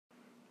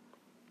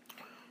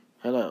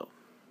Hello,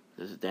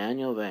 this is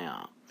Daniel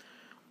Vaillant.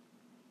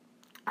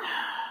 I've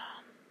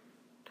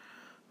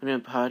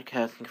been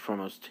podcasting for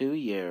almost 2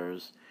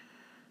 years,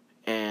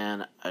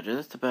 and I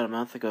just about a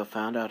month ago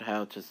found out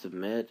how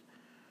to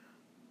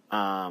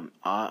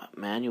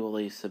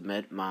manually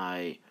submit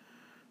my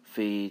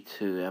feed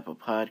to Apple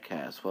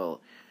Podcasts.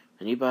 Well,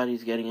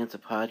 anybody's getting into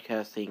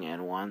podcasting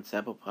and wants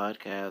Apple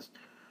Podcasts,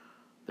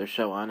 their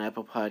show on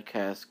Apple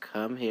Podcasts,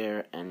 come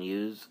here and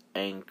use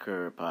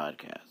Anchor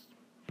Podcast.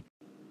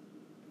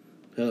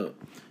 Hello,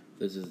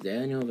 this is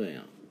Daniel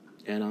Vaillant,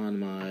 and on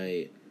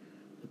the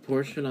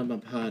portion of my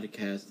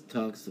podcast that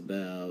talks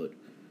about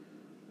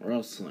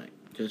wrestling,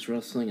 just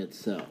wrestling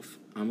itself,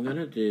 I'm going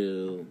to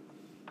do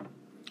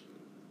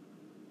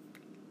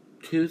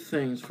 2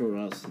 things for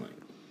wrestling.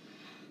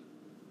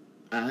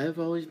 I've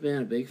always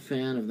been a big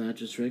fan of not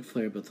just Ric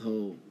Flair, but the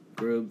whole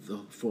group,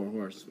 the Four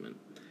Horsemen.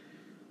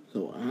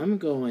 So I'm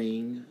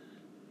going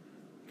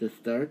to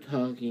start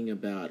talking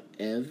about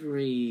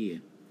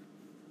every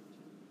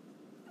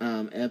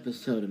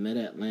episode of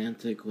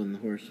Mid-Atlantic when the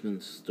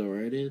Horsemen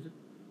started.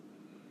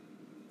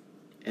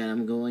 And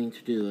I'm going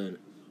to do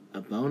a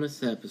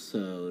bonus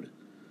episode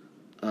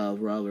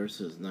of Raw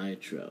vs.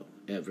 Nitro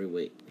every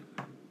week.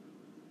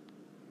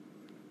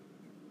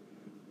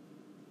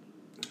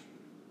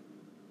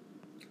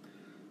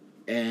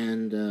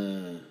 And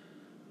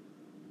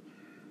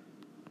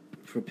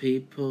for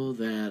people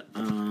that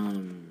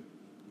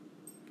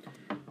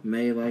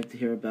may like to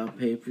hear about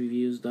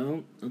pay-per-views,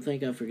 don't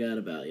think I forgot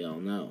about y'all.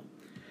 No,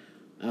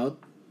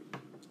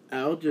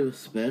 I'll do a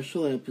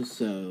special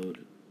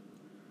episode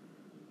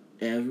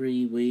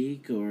every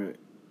week, or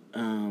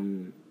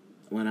when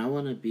I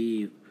want to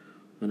be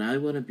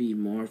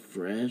more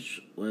fresh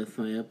with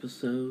my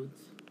episodes.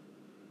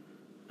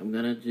 I'm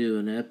gonna do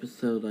an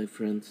episode, like,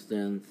 for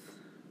instance,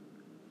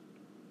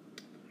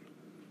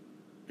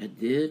 I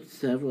did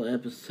several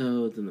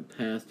episodes in the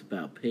past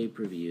about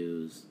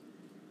pay-per-views.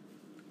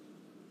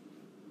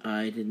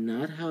 I did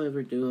not,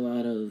 however, do a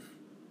lot of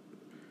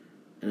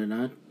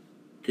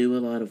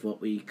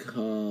what we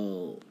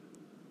call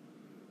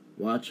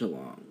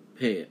watch-along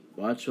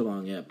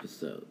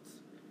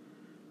episodes.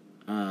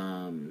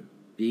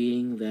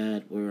 Being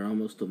that we're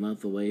almost a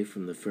month away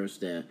from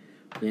the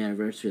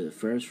anniversary of the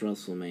first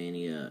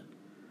WrestleMania,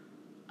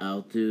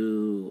 I'll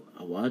do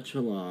a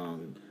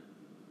watch-along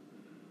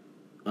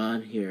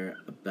on here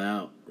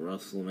about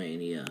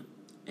WrestleMania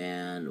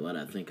and what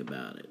I think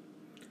about it.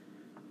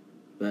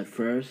 But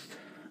first,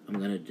 I'm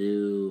gonna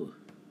do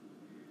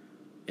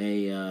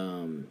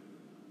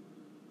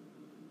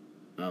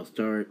I'll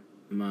start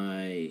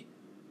my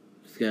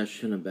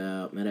discussion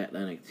about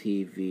Mid-Atlantic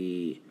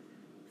TV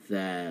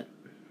that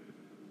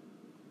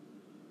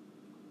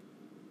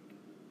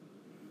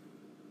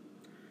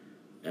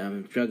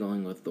I'm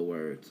struggling with the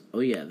words. Oh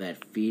yeah,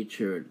 that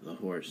featured the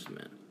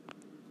Horsemen.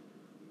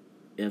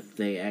 If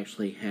they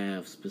actually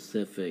have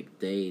specific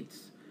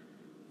dates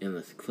in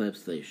the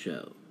clips they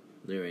show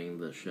during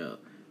the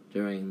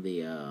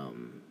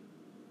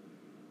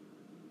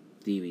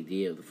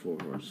DVD of the Four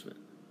Horsemen.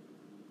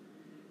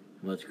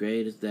 What's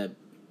great is that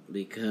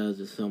because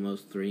it's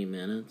almost 3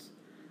 minutes,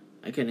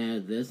 I can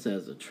add this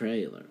as a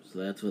trailer. So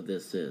that's what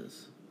this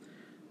is.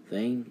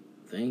 Thank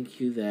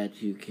you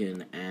that you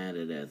can add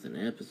it as an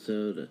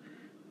episode,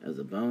 as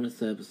a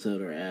bonus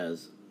episode, or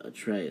as a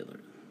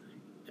trailer.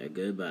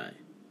 Goodbye.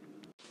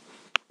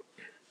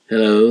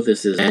 Hello,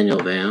 this is Daniel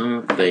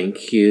Vaillant.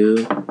 Thank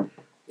you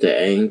to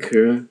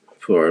Anchor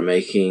for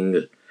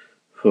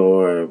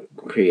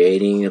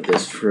creating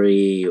this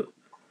free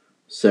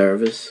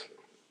service,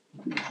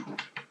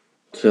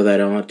 so that I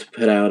don't have to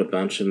put out a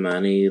bunch of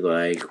money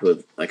like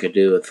I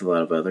do with a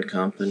lot of other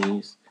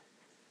companies.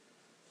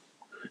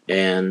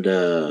 And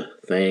I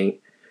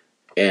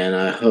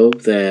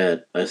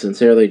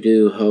sincerely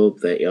do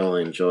hope that y'all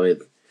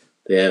enjoyed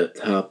the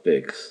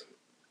topics.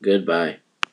 Goodbye.